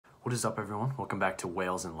What is up, everyone? Welcome back to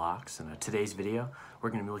Whales and Locks. In today's video,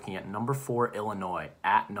 we're going to be looking at number 4 Illinois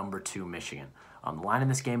at number 2 Michigan. The line in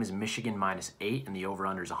this game is Michigan -8, and the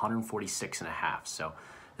over/under is 146.5. So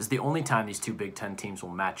this is the only time these two Big Ten teams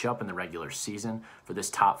will match up in the regular season for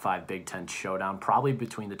this top 5 Big Ten showdown, probably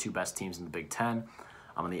between the two best teams in the Big Ten.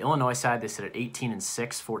 On the Illinois side, they sit at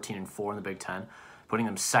 18-6, 14-4 in the Big Ten, putting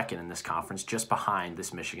them second in this conference, just behind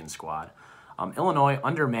this Michigan squad. Illinois,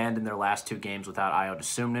 undermanned in their last 2 games without Ayo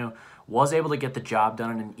Dosumnu, was able to get the job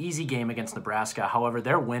done in an easy game against Nebraska. However,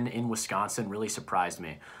 their win in Wisconsin really surprised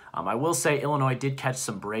me. I will say Illinois did catch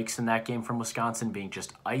some breaks in that game from Wisconsin, being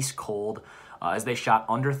just ice cold as they shot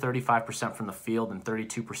under 35% from the field and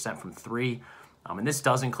 32% from 3. And this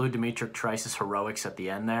does include Demetric Trice's heroics at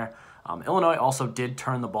the end there. Illinois also did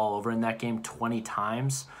turn the ball over in that game 20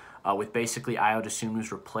 times, with basically Ayo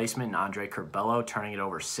Dosumnu's replacement and Andre Curbelo turning it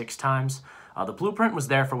over 6 times. The blueprint was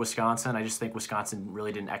there for Wisconsin. I just think Wisconsin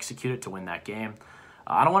really didn't execute it to win that game.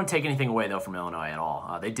 I don't want to take anything away, though, from Illinois at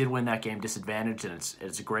all. They did win that game disadvantaged, and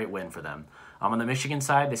it's a great win for them. On the Michigan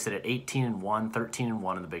side, they sit at 18-1,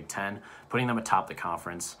 13-1 in the Big Ten, putting them atop the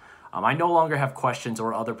conference. I no longer have questions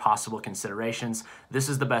or other possible considerations. This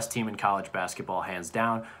is the best team in college basketball, hands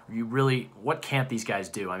down. What can't these guys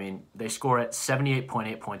do? I mean, they score at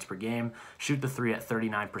 78.8 points per game, shoot the 3 at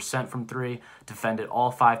 39% from 3, defend at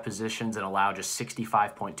all 5 positions and allow just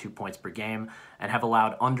 65.2 points per game, and have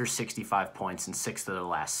allowed under 65 points in 6 of their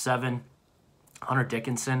last 7. Hunter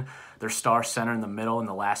Dickinson, their star center in the middle in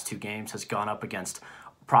the last 2 games, has gone up against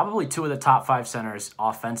probably 2 of the top 5 centers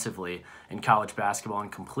offensively in college basketball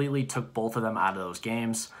and completely took both of them out of those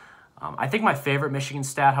games. I think my favorite Michigan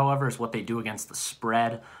stat, however, is what they do against the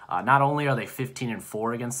spread. Not only are they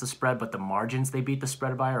 15-4 against the spread, but the margins they beat the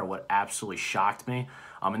spread by are what absolutely shocked me.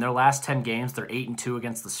 In their last 10 games, they're 8-2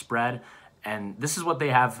 against the spread, and this is what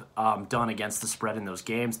they have done against the spread in those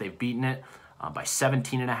games. They've beaten it by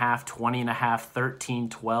 17.5, 20.5, 13,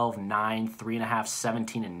 12, 9, 3.5,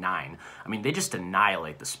 17, and 9. I mean, they just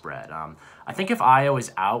annihilate the spread. I think if Ayo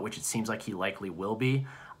is out, which it seems like he likely will be,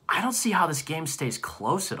 I don't see how this game stays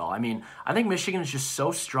close at all. I mean, I think Michigan is just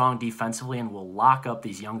so strong defensively and will lock up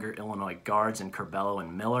these younger Illinois guards in Curbelo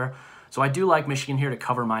and Miller. So I do like Michigan here to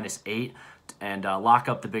cover -8 and lock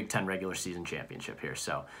up the Big Ten regular season championship here.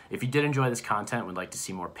 So if you did enjoy this content and would like to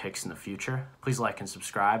see more picks in the future, please like and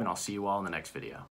subscribe, and I'll see you all in the next video.